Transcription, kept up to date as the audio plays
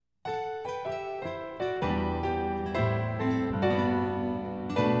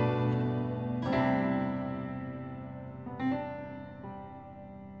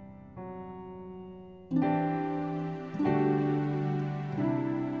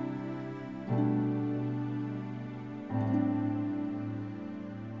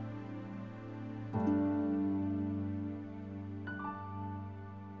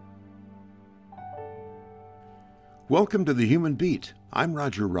Welcome to the Human Beat. I'm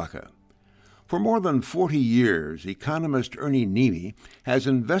Roger Rucka. For more than 40 years, economist Ernie Niemi has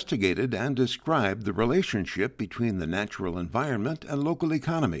investigated and described the relationship between the natural environment and local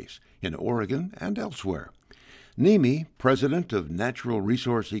economies in Oregon and elsewhere. Niemi, president of Natural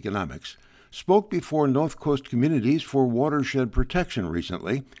Resource Economics, spoke before North Coast Communities for Watershed Protection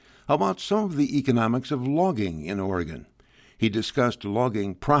recently about some of the economics of logging in Oregon. He discussed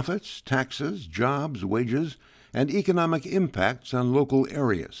logging profits, taxes, jobs, wages, and economic impacts on local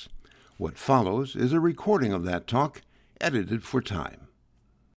areas. What follows is a recording of that talk, edited for time.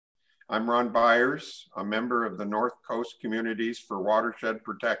 I'm Ron Byers, a member of the North Coast Communities for Watershed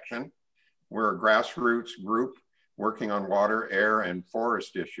Protection. We're a grassroots group working on water, air, and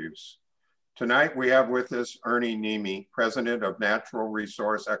forest issues. Tonight we have with us Ernie Niemi, president of Natural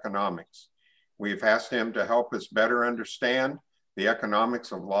Resource Economics. We've asked him to help us better understand the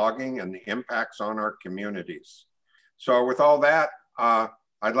economics of logging and the impacts on our communities. So with all that,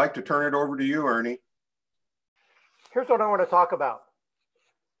 I'd like to turn it over to you, Ernie. Here's what I want to talk about.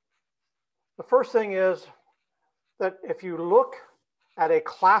 The first thing is that if you look at a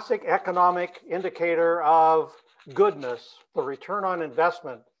classic economic indicator of goodness, the return on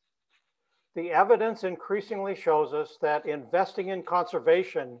investment, the evidence increasingly shows us that investing in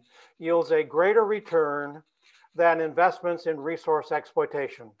conservation yields a greater return than investments in resource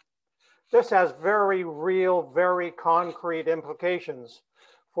exploitation. This has very real, very concrete implications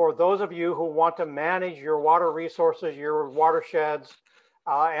for those of you who want to manage your water resources, your watersheds,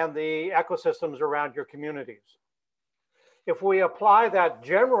 and the ecosystems around your communities. If we apply that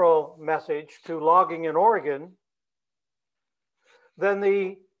general message to logging in Oregon, then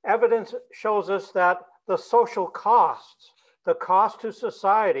the evidence shows us that the social costs, the cost to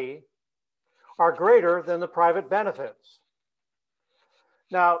society, are greater than the private benefits.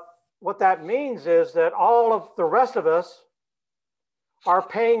 Now, what that means is that all of the rest of us are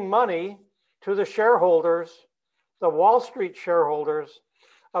paying money to the shareholders, the Wall Street shareholders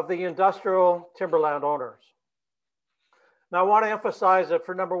of the industrial timberland owners. Now, I want to emphasize that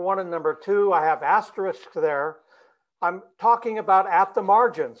for number one and number two, I have asterisks there. I'm talking about at the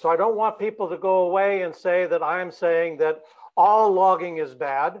margin. So I don't want people to go away and say that I'm saying that all logging is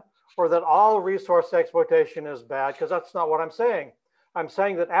bad or that all resource exploitation is bad, because that's not what I'm saying. I'm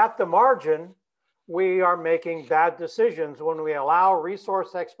saying that at the margin, we are making bad decisions when we allow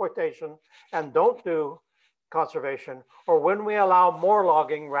resource exploitation and don't do conservation, or when we allow more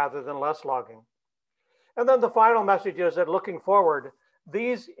logging rather than less logging. And then the final message is that looking forward,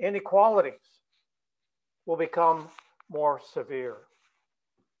 these inequalities will become more severe.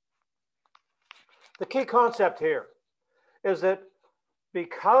 The key concept here is that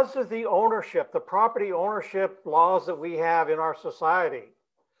because of the ownership, the property ownership laws that we have in our society,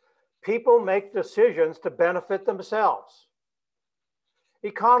 people make decisions to benefit themselves.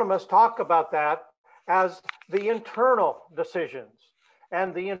 Economists talk about that as the internal decisions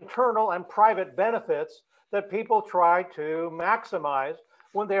and the internal and private benefits that people try to maximize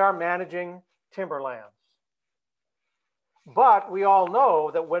when they are managing timberlands. But we all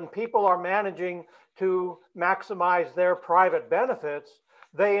know that when people are managing to maximize their private benefits,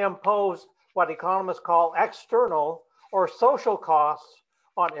 they impose what economists call external or social costs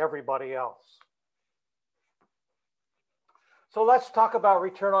on everybody else. So let's talk about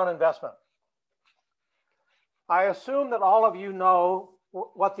return on investment. I assume that all of you know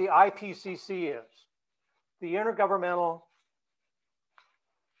what the IPCC is, the Intergovernmental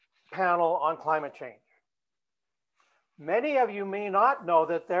Panel on Climate Change. Many of you may not know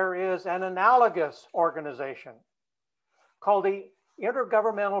that there is an analogous organization called the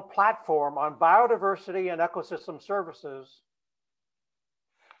Intergovernmental Platform on Biodiversity and Ecosystem Services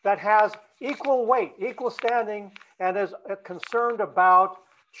that has equal weight, equal standing, and is concerned about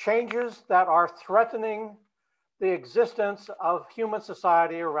changes that are threatening the existence of human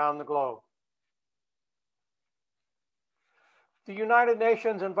society around the globe. The United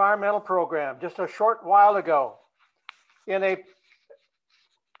Nations Environmental Program, just a short while ago, in a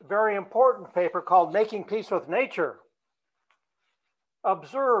very important paper called Making Peace with Nature,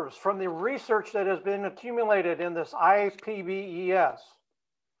 observes from the research that has been accumulated in this IPBES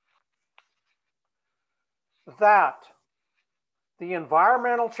that the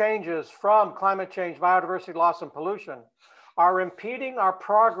environmental changes from climate change, biodiversity loss, and pollution are impeding our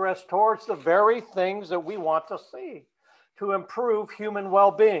progress towards the very things that we want to see to improve human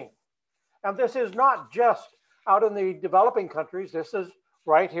well-being. And this is not just out in the developing countries, this is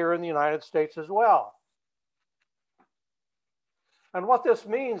right here in the United States as well. And what this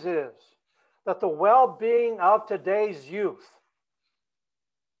means is that the well-being of today's youth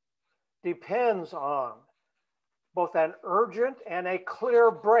depends on both an urgent and a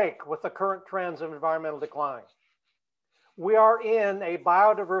clear break with the current trends of environmental decline. We are in a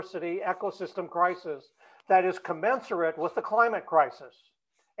biodiversity ecosystem crisis that is commensurate with the climate crisis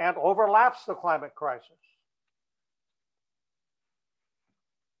and overlaps the climate crisis.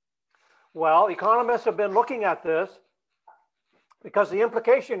 Well, economists have been looking at this because the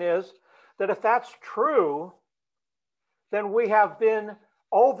implication is that if that's true, then we have been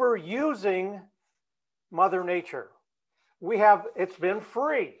overusing Mother Nature. It's been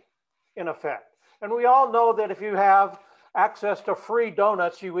free, in effect. And we all know that if you have access to free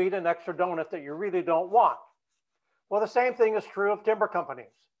donuts, you eat an extra donut that you really don't want. Well, the same thing is true of timber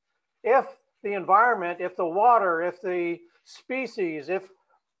companies. If the environment, if the water, if the species, if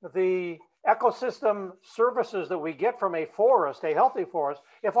the ecosystem services that we get from a forest, a healthy forest,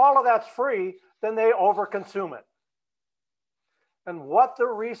 if all of that's free, then they overconsume it. And what the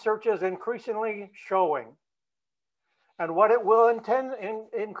research is increasingly showing, and what it will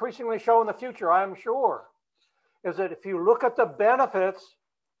increasingly show in the future, I'm sure, is that if you look at the benefits,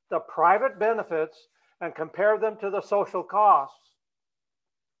 the private benefits, and compare them to the social costs,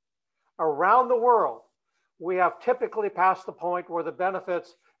 around the world, we have typically passed the point where the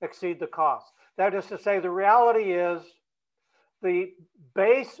benefits exceed the costs. That is to say, the reality is the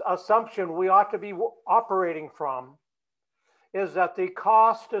base assumption we ought to be operating from is that the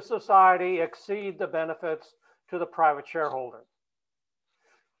costs to society exceed the benefits to the private shareholder.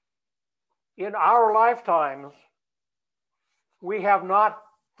 In our lifetimes, we have not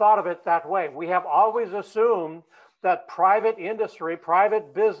thought of it that way. We have always assumed that private industry,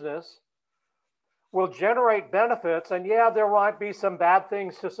 private business will generate benefits, and yeah, there might be some bad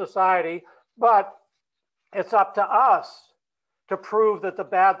things to society, but it's up to us to prove that the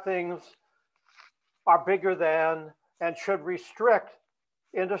bad things are bigger than and should restrict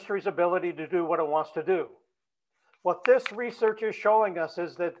industry's ability to do what it wants to do. What this research is showing us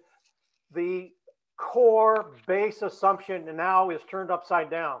is that the core base assumption now is turned upside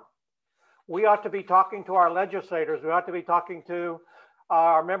down. We ought to be talking to our legislators. We ought to be talking to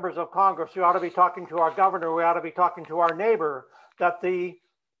our members of Congress. We ought to be talking to our governor. We ought to be talking to our neighbor, that the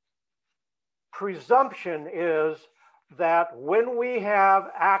presumption is that when we have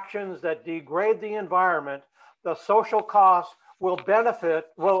actions that degrade the environment, the social costs will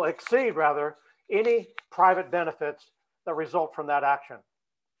exceed any private benefits that result from that action.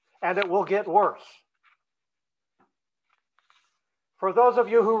 And it will get worse. For those of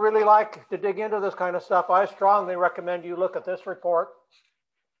you who really like to dig into this kind of stuff, I strongly recommend you look at this report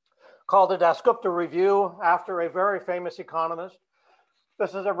called the Dasgupta Review, after a very famous economist.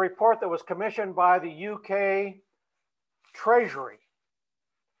 This is a report that was commissioned by the UK Treasury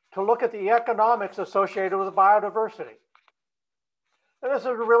to look at the economics associated with biodiversity. And this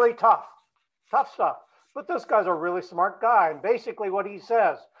is really tough stuff. But this guy's a really smart guy. And basically what he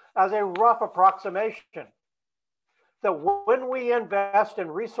says, as a rough approximation, that when we invest in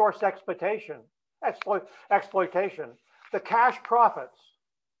resource exploitation, the cash profits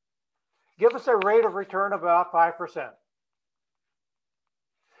give us a rate of return of about 5%.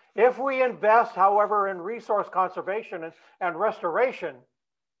 If we invest, however, in resource conservation and restoration,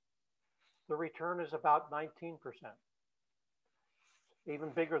 the return is about 19%. Even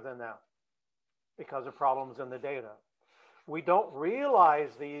bigger than that because of problems in the data. We don't realize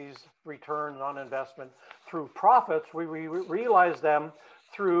these returns on investment through profits. We realize them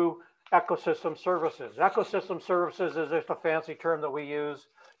through ecosystem services. Ecosystem services is just a fancy term that we use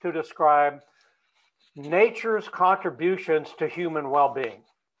to describe nature's contributions to human well-being.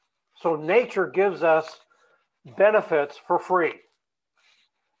 So nature gives us benefits for free.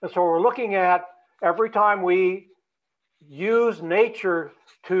 And so we're looking at every time we use nature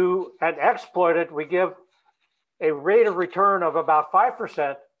and exploit it, we give a rate of return of about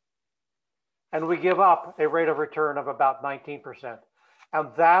 5%, and we give up a rate of return of about 19%. And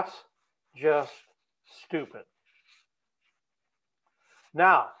that's just stupid.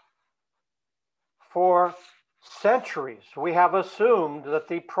 Now, for centuries, we have assumed that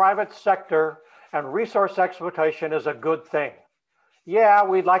the private sector and resource exploitation is a good thing. Yeah,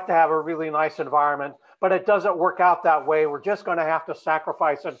 we'd like to have a really nice environment, but it doesn't work out that way. We're just going to have to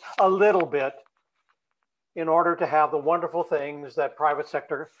sacrifice it a little bit in order to have the wonderful things that private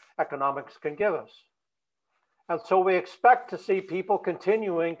sector economics can give us. And so we expect to see people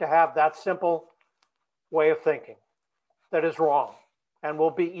continuing to have that simple way of thinking that is wrong and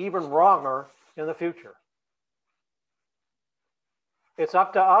will be even wronger in the future. It's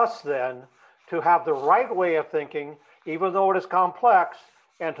up to us then to have the right way of thinking, even though it is complex,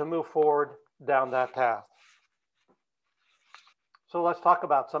 and to move forward down that path. So let's talk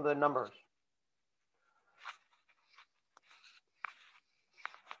about some of the numbers.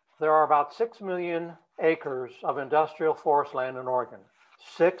 there are about 6 million acres of industrial forest land in Oregon.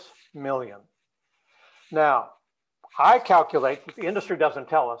 6 million. Now, I calculate, the industry doesn't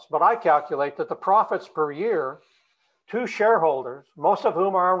tell us, but I calculate that the profits per year to shareholders, most of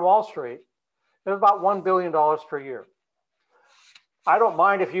whom are on Wall Street, is about $1 billion per year. I don't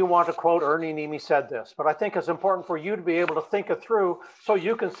mind if you want to quote Ernie Niemi said this, but I think it's important for you to be able to think it through so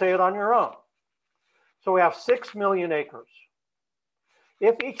you can say it on your own. So we have 6 million acres.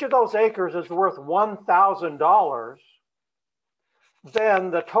 If each of those acres is worth $1,000,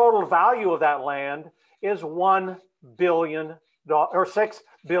 then the total value of that land is $1 billion or $6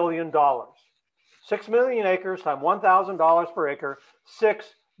 billion. 6 million acres times $1,000 per acre, $6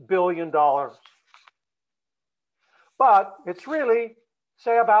 billion. But it's really,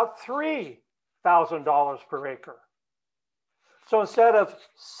 say, about $3,000 per acre. So instead of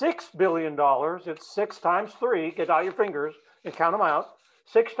 $6 billion, it's 6 times 3, get out your fingers and count them out.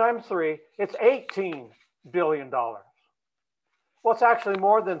 6 times 3, it's $18 billion. Well, it's actually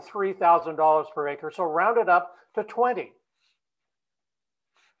more than $3,000 per acre, so round it up to 20.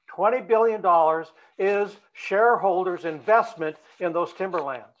 $20 billion is shareholders' investment in those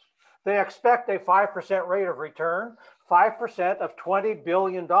timberlands. They expect a 5% rate of return. 5% of $20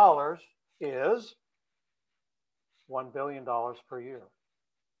 billion is $1 billion per year.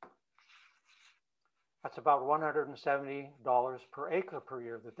 That's about $170 per acre per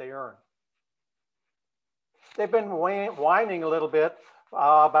year that they earn. They've been whining a little bit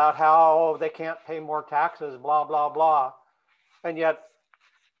about how they can't pay more taxes, blah, blah, blah. And yet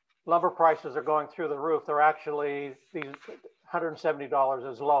lumber prices are going through the roof. They're actually, these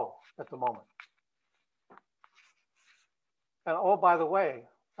 $170 is low at the moment. And oh, by the way,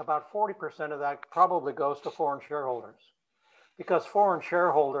 about 40% of that probably goes to foreign shareholders, because foreign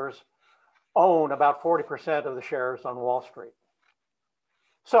shareholders own about 40% of the shares on Wall Street.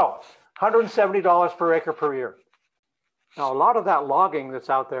 So $170 per acre per year. Now, a lot of that logging that's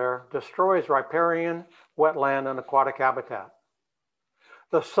out there destroys riparian, wetland, and aquatic habitat.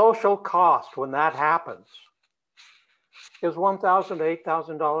 The social cost when that happens is $1,000 to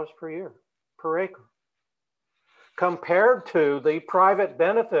 $8,000 per year, per acre, compared to the private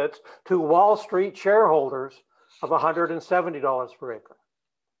benefits to Wall Street shareholders of $170 per acre.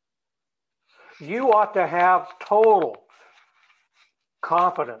 You ought to have total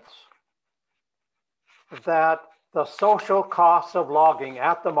confidence that the social costs of logging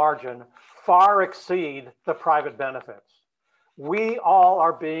at the margin far exceed the private benefits. We all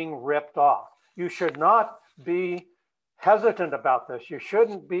are being ripped off. You should not be hesitant about this. You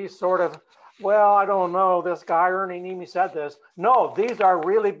shouldn't be sort of, well, I don't know, this guy Ernie Niemi said this. No, these are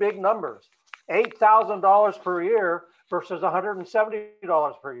really big numbers. $8,000 per year versus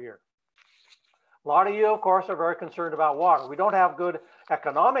 $170 per year. A lot of you, of course, are very concerned about water. We don't have good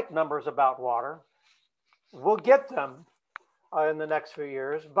economic numbers about water. We'll get them in the next few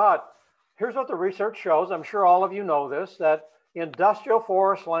years, but here's what the research shows. I'm sure all of you know this, that industrial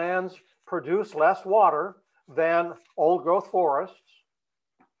forest lands produce less water than old growth forests.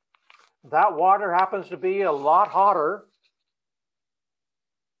 That water happens to be a lot hotter,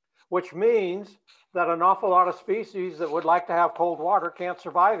 which means that an awful lot of species that would like to have cold water can't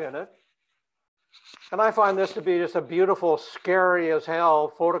survive in it. And I find this to be just a beautiful, scary as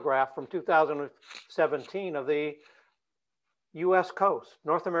hell photograph from 2017 of the US coast,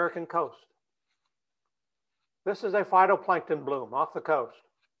 North American coast. This is a phytoplankton bloom off the coast.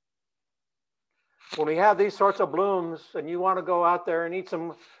 When we have these sorts of blooms and you want to go out there and eat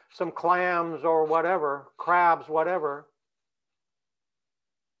some clams or whatever, crabs, whatever,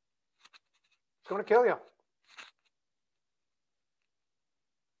 it's going to kill you.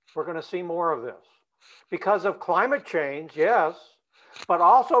 We're going to see more of this because of climate change, yes, but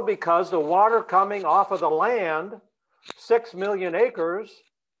also because the water coming off of the land, 6 million acres,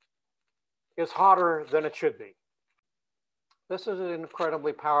 is hotter than it should be. This is an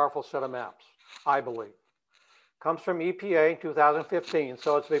incredibly powerful set of maps, I believe. Comes from EPA in 2015,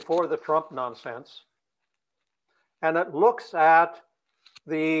 so it's before the Trump nonsense. And it looks at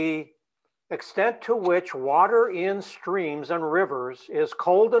the extent to which water in streams and rivers is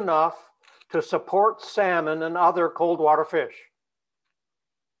cold enough to support salmon and other cold water fish.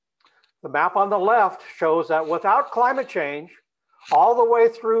 The map on the left shows that without climate change, all the way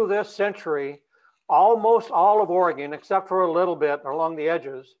through this century, almost all of Oregon, except for a little bit along the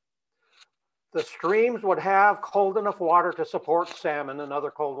edges, the streams would have cold enough water to support salmon and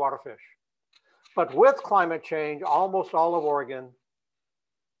other cold water fish. But with climate change, almost all of Oregon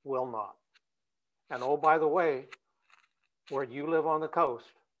will not. And oh, by the way, where you live on the coast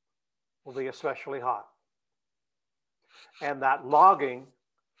will be especially hot. And that logging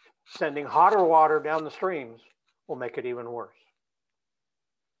Sending hotter water down the streams will make it even worse.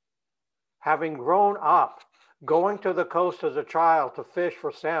 Having grown up, going to the coast as a child to fish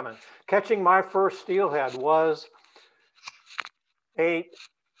for salmon, catching my first steelhead was an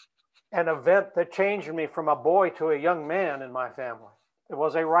event that changed me from a boy to a young man in my family. It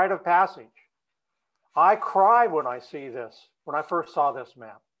was a rite of passage. I cry when I see this, when I first saw this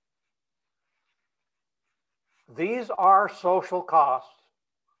map. These are social costs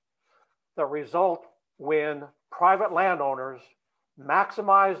that result when private landowners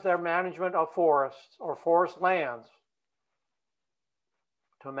maximize their management of forests or forest lands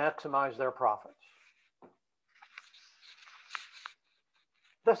to maximize their profits.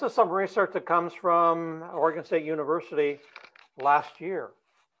 This is some research that comes from Oregon State University last year.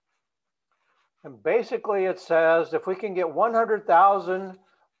 And basically it says if we can get 100,000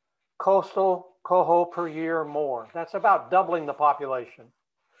 coastal coho per year more, that's about doubling the population.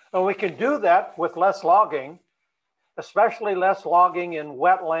 And we can do that with less logging, especially less logging in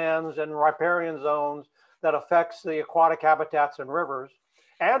wetlands and riparian zones that affects the aquatic habitats and rivers,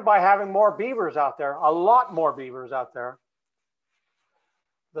 and by having more beavers out there, a lot more beavers out there.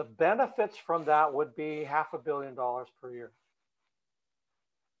 The benefits from that would be $500 million per year.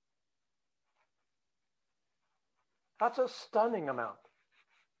 That's a stunning amount.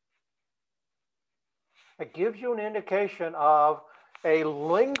 It gives you an indication of a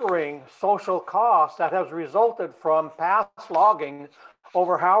lingering social cost that has resulted from past logging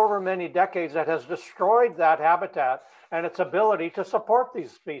over however many decades that has destroyed that habitat and its ability to support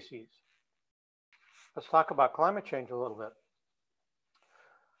these species. Let's talk about climate change a little bit.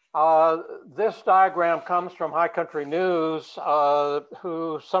 This diagram comes from High Country News,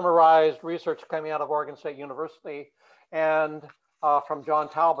 who summarized research coming out of Oregon State University and from John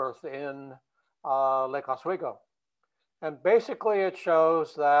Talberth in Lake Oswego. And basically it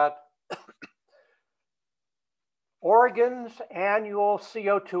shows that Oregon's annual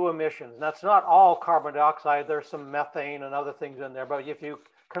CO2 emissions, that's not all carbon dioxide, there's some methane and other things in there, but if you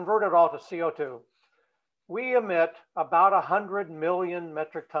convert it all to CO2, we emit about 100 million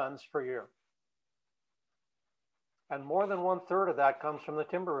metric tons per year. And more than 1/3 of that comes from the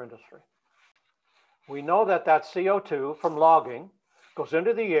timber industry. We know that that CO2 from logging goes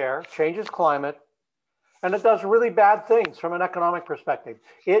into the air, changes climate, and it does really bad things from an economic perspective.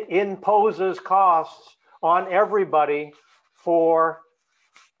 It imposes costs on everybody for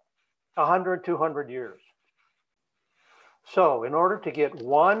 100, 200 years. So in order to get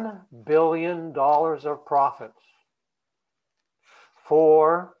 $1 billion of profits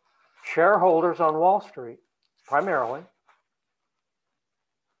for shareholders on Wall Street, primarily,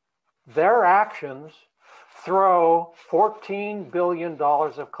 their actions throw $14 billion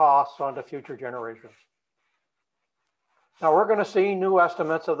of costs onto future generations. Now we're going to see new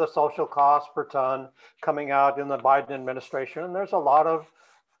estimates of the social cost per ton coming out in the Biden administration, and there's a lot of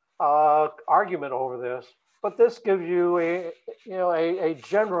argument over this. But this gives you a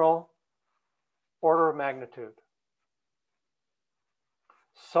general order of magnitude.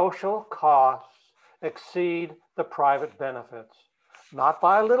 Social costs exceed the private benefits, not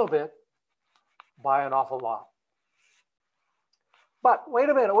by a little bit, by an awful lot. But wait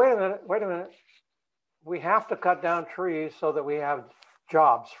a minute. We have to cut down trees so that we have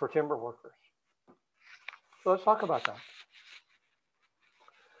jobs for timber workers. So let's talk about that.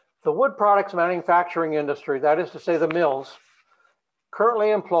 The wood products manufacturing industry, that is to say the mills, currently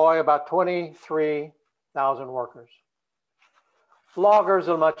employ about 23,000 workers. Loggers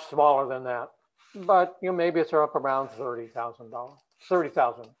are much smaller than that, but maybe it's up around 30,000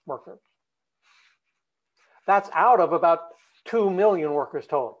 workers. That's out of about 2 million workers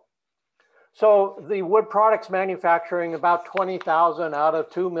total. So the wood products manufacturing, about 20,000 out of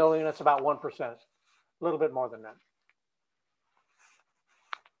 2 million, it's about 1%, a little bit more than that.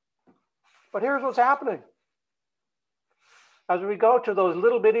 But here's what's happening. As we go to those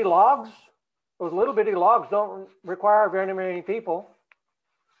little bitty logs don't require very many people.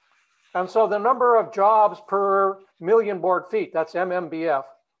 And so the number of jobs per million board feet, that's MMBF,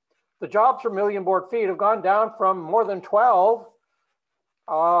 the jobs per million board feet have gone down from more than 12,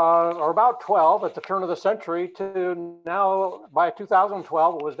 or about 12 at the turn of the century, to now by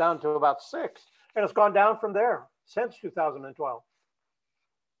 2012, it was down to about 6. And it's gone down from there since 2012.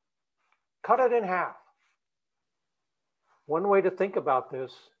 Cut it in half. One way to think about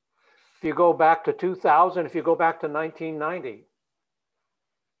this, if you go back to 2000, if you go back to 1990,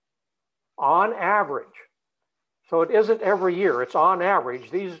 on average, so it isn't every year, it's on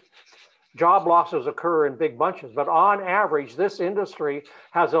average, these job losses occur in big bunches, but on average, this industry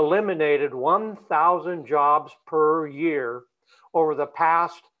has eliminated 1,000 jobs per year over the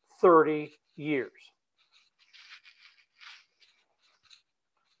past 30 years.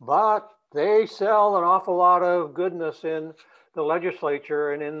 But they sell an awful lot of goodness in the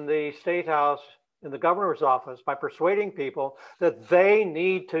legislature and in the state house, in the governor's office, by persuading people that they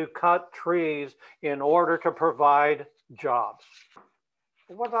need to cut trees in order to provide jobs.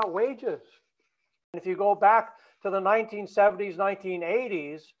 But what about wages? If you go back to the 1970s,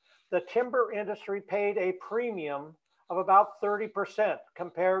 1980s, the timber industry paid a premium of about 30%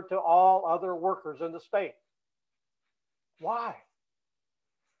 compared to all other workers in the state. Why?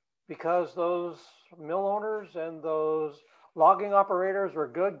 Because those mill owners and those logging operators were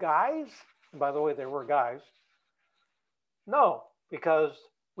good guys? And by the way, they were guys. No, because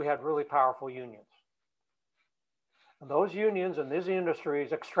we had really powerful unions. And those unions and these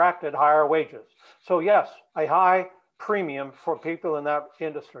industries extracted higher wages. So yes, a high premium for people in that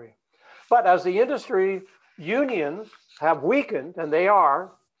industry. But as the industry unions have weakened, and they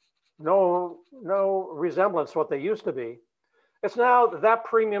are, no resemblance to what they used to be, it's now that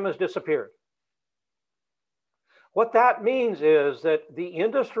premium has disappeared. What that means is that the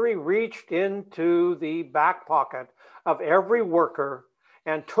industry reached into the back pocket of every worker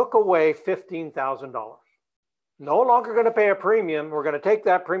and took away $15,000. No longer going to pay a premium. We're going to take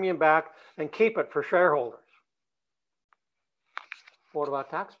that premium back and keep it for shareholders. What about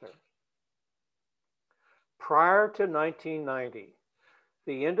taxpayers? Prior to 1990,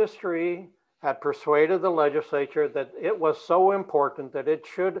 the industry had persuaded the legislature that it was so important that it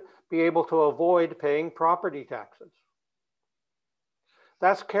should be able to avoid paying property taxes.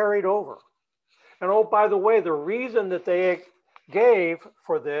 That's carried over. And oh, by the way, the reason that they gave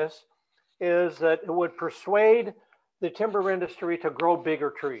for this is that it would persuade the timber industry to grow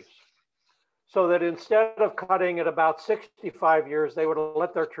bigger trees. So that instead of cutting at about 65 years, they would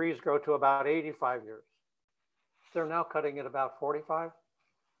let their trees grow to about 85 years. They're now cutting at about 45.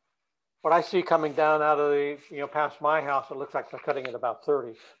 What I see coming down out of the, past my house, it looks like they're cutting at about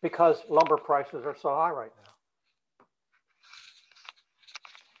 30 because lumber prices are so high right now.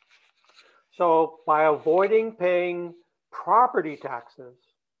 So by avoiding paying property taxes,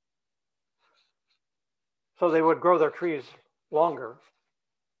 so they would grow their trees longer,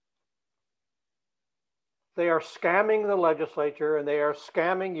 they are scamming the legislature and they are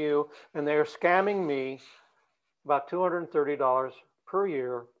scamming you and they are scamming me about $230 per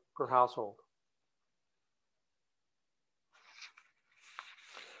year per household.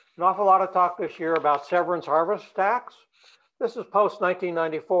 An awful lot of talk this year about severance harvest tax. This is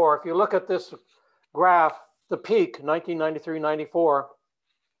post-1994. If you look at this graph, the peak, 1993-94,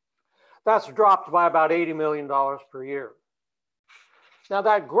 that's dropped by about $80 million per year. Now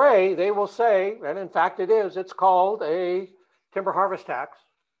that gray, they will say, and in fact it is, it's called a timber harvest tax.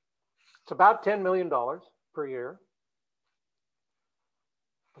 It's about $10 million per year.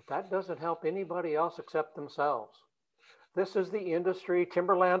 But that doesn't help anybody else except themselves. This is the industry,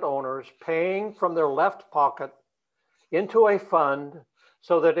 timberland owners, paying from their left pocket into a fund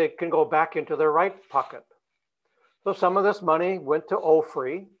so that it can go back into their right pocket. So some of this money went to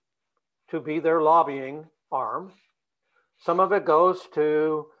OFRI to be their lobbying arm. Some of it goes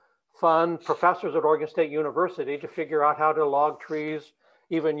to fund professors at Oregon State University to figure out how to log trees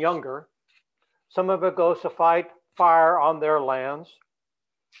even younger. Some of it goes to fight fire on their lands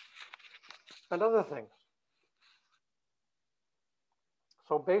and other things.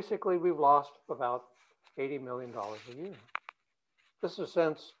 So basically, we've lost about $80 million a year. This is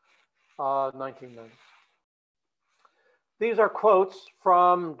since 1990. These are quotes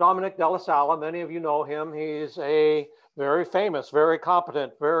from Dominic De La Sala. Many of you know him. He's a very famous, very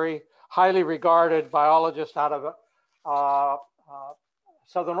competent, very highly regarded biologist out of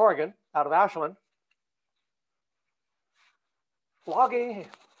Southern Oregon, out of Ashland. Logging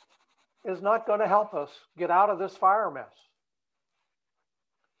is not going to help us get out of this fire mess.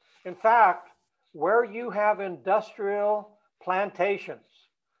 In fact, where you have industrial plantations,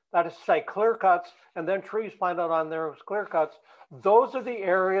 that is to say clear cuts and then trees planted on those clear cuts, those are the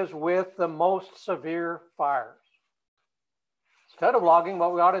areas with the most severe fires. Instead of logging,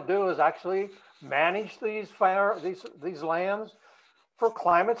 what we ought to do is actually manage these lands for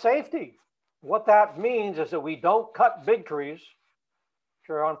climate safety. What that means is that we don't cut big trees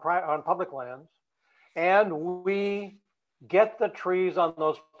on public lands, and we get the trees on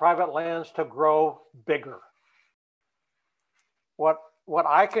those private lands to grow bigger. What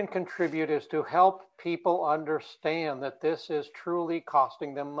I can contribute is to help people understand that this is truly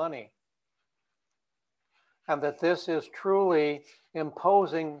costing them money, and that this is truly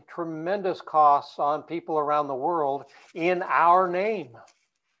imposing tremendous costs on people around the world in our name.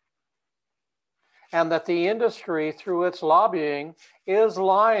 and that the industry, through its lobbying, is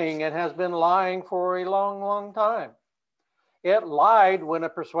lying and has been lying for a long, long time. It lied when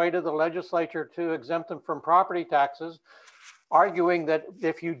it persuaded the legislature to exempt them from property taxes, arguing that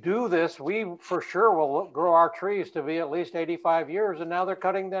if you do this, we for sure will grow our trees to be at least 85 years, and now they're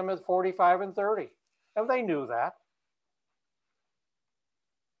cutting them at 45 and 30. And they knew that.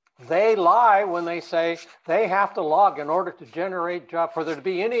 They lie when they say they have to log in order to generate jobs, for there to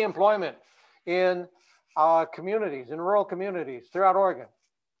be any employment in communities, in rural communities throughout Oregon,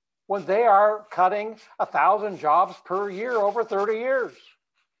 when they are cutting 1,000 jobs per year over 30 years.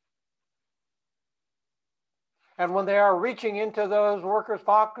 And when they are reaching into those workers'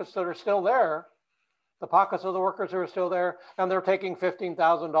 pockets that are still there, the pockets of the workers who are still there, and they're taking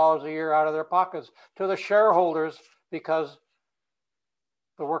 $15,000 a year out of their pockets to the shareholders because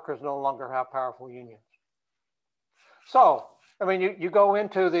the workers no longer have powerful unions. So, I mean, you go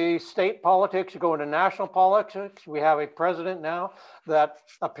into the state politics, you go into national politics. We have a president now that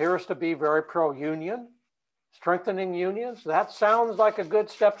appears to be very pro-union, strengthening unions. That sounds like a good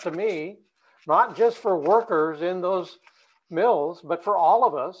step to me, not just for workers in those mills, but for all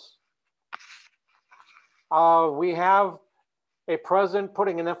of us. We have a president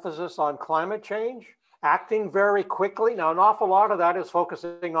putting an emphasis on climate change, acting very quickly. Now, an awful lot of that is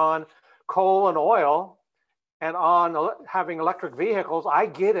focusing on coal and oil and on having electric vehicles. I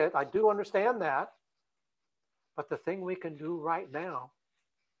get it. I do understand that. But the thing we can do right now,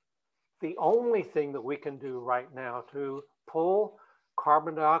 the only thing that we can do right now to pull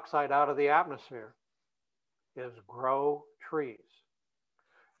carbon dioxide out of the atmosphere is grow trees.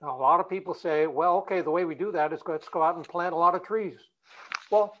 Now, a lot of people say, well, okay, the way we do that is let's go out and plant a lot of trees.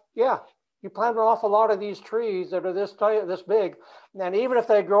 Well, yeah, you plant an awful lot of these trees that are this big, and even if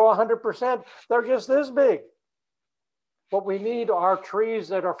they grow 100%, they're just this big. What we need are trees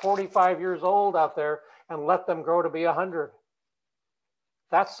that are 45 years old out there and let them grow to be 100.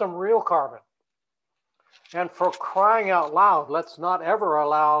 That's some real carbon. And for crying out loud, let's not ever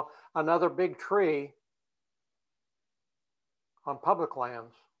allow another big tree on public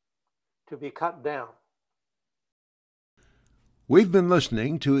lands to be cut down. We've been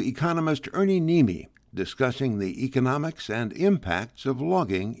listening to economist Ernie Niemi discussing the economics and impacts of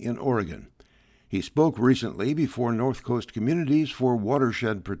logging in Oregon. He spoke recently before North Coast Communities for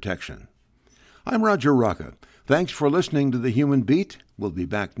Watershed Protection. I'm Roger Rocca. Thanks for listening to The Human Beat. We'll be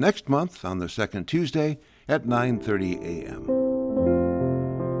back next month on the second Tuesday at 9:30 a.m.